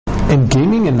In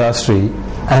gaming industry,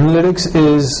 analytics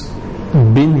is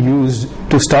being used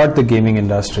to start the gaming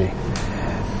industry.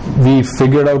 We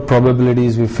figured out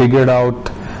probabilities, we figured out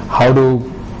how to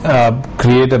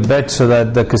create a bet so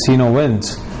that the casino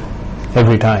wins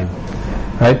every time,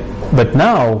 right? But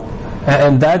now,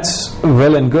 and that's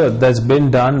well and good, that's been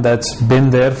done, that's been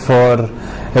there for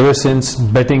ever since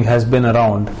betting has been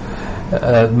around.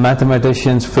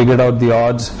 Mathematicians figured out the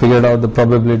odds, figured out the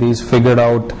probabilities, figured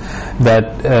out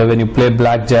that when you play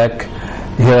blackjack,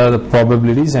 here are the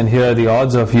probabilities and here are the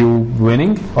odds of you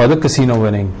winning or the casino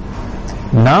winning.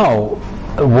 Now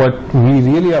what we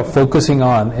really are focusing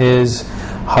on is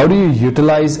how do you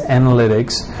utilize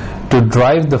analytics to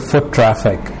drive the foot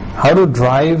traffic, how to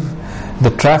drive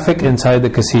the traffic inside the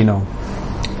casino.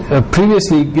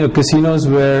 Previously, casinos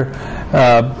were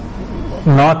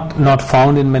not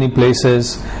found in many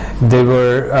places. They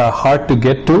were hard to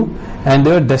get to, and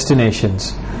they were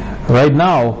destinations. Right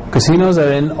now, casinos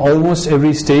are in almost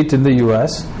every state in the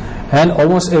US and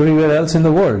almost everywhere else in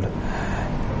the world.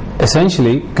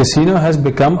 Essentially, casino has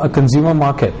become a consumer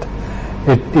market.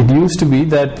 It used to be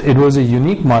that it was a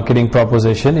unique marketing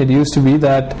proposition. It used to be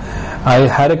that I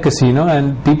had a casino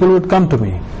and people would come to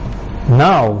me.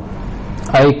 Now,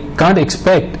 I can't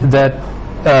expect that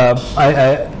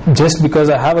I just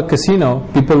because I have a casino,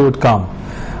 people would come.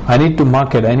 I need to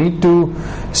market.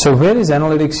 So where is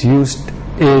analytics used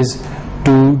is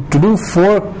to do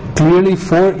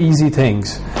four easy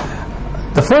things.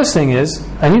 The first thing is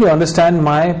I need to understand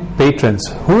my patrons.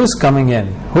 Who is coming in?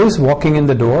 Who is walking in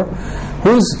the door?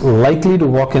 Who is likely to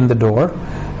walk in the door?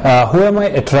 Who am I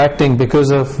attracting because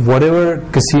of whatever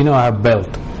casino I have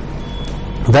built?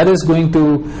 That is going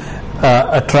to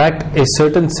attract a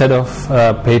certain set of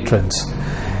patrons.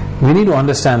 We need to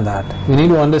understand that. We need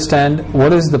to understand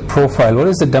what is the profile, what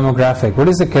is the demographic, what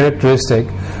is the characteristic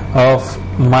of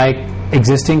my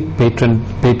existing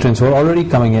patrons who are already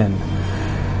coming in.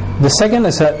 The second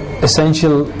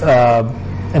essential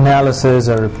analysis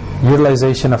or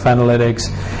utilization of analytics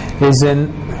is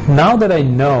in, now that I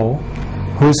know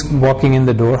who's walking in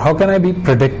the door, how can I be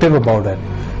predictive about it?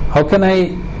 How can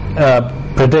I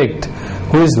predict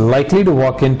who is likely to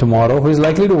walk in tomorrow, who is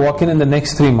likely to walk in the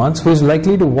next 3 months, who is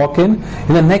likely to walk in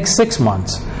the next 6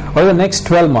 months or the next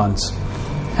 12 months,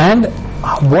 and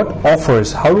what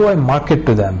offers, how do I market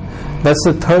to them? That's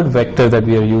the third vector that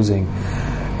we are using.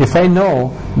 If I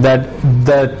know that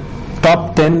the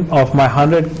top 10 of my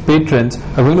 100 patrons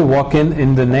are going to walk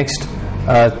in the next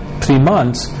 3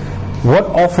 months, what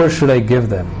offer should I give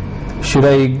them? Should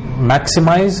I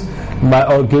maximize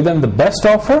or give them the best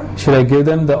offer? Should I give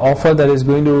them the offer that is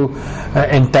going to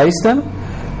entice them?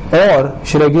 Or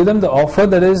should I give them the offer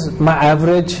that is my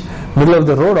average middle of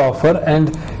the road offer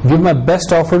and give my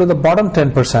best offer to the bottom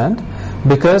 10%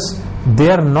 because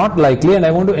they are not likely and I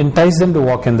want to entice them to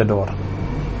walk in the door?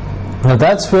 Now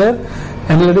that's where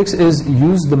analytics is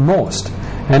used the most,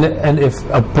 and if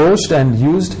approached and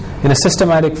used in a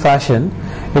systematic fashion,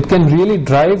 it can really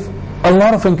drive a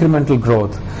lot of incremental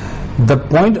growth. The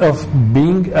point of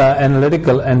being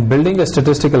analytical and building a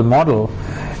statistical model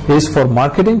is for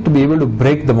marketing to be able to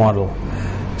break the model.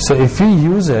 So if we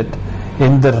use it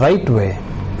in the right way,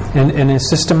 in a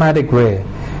systematic way,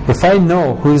 if I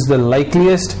know who is the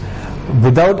likeliest,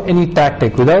 without any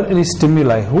tactic, without any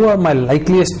stimuli, who are my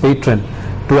likeliest patron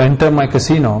to enter my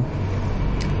casino,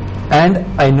 and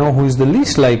I know who is the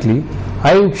least likely,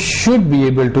 I should be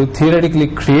able to theoretically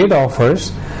create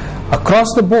offers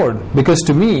across the board, because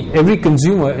to me every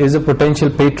consumer is a potential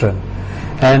patron,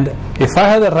 and if I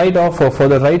have the right offer for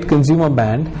the right consumer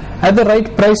band at the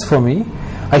right price for me,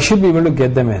 I should be able to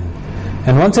get them in.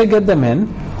 And once I get them in,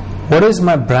 what is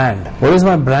my brand? What is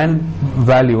my brand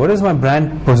value? What is my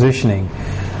brand positioning?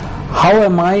 How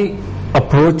am I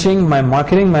approaching my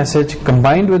marketing message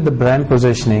combined with the brand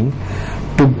positioning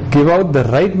to give out the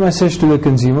right message to the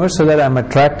consumer so that I'm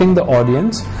attracting the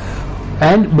audience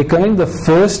and becoming the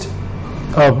first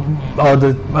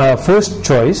first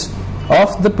choice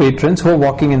of the patrons who are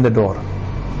walking in the door?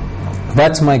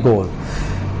 That's my goal.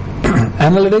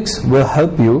 Analytics will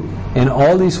help you in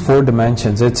all these four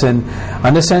dimensions. It's in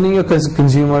understanding your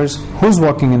consumers, who's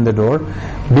walking in the door,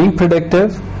 being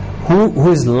predictive, who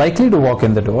is likely to walk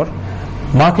in the door,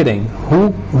 marketing,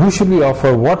 who should we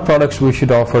offer, what products we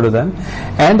should offer to them,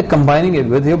 and combining it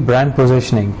with your brand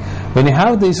positioning. When you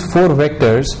have these four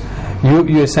vectors,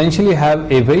 you essentially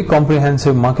have a very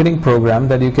comprehensive marketing program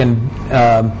that you can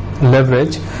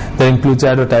leverage, that includes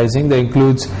advertising, that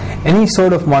includes any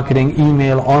sort of marketing,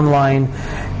 email, online,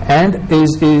 and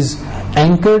is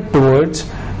anchored towards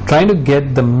trying to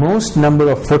get the most number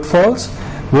of footfalls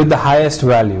with the highest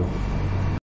value.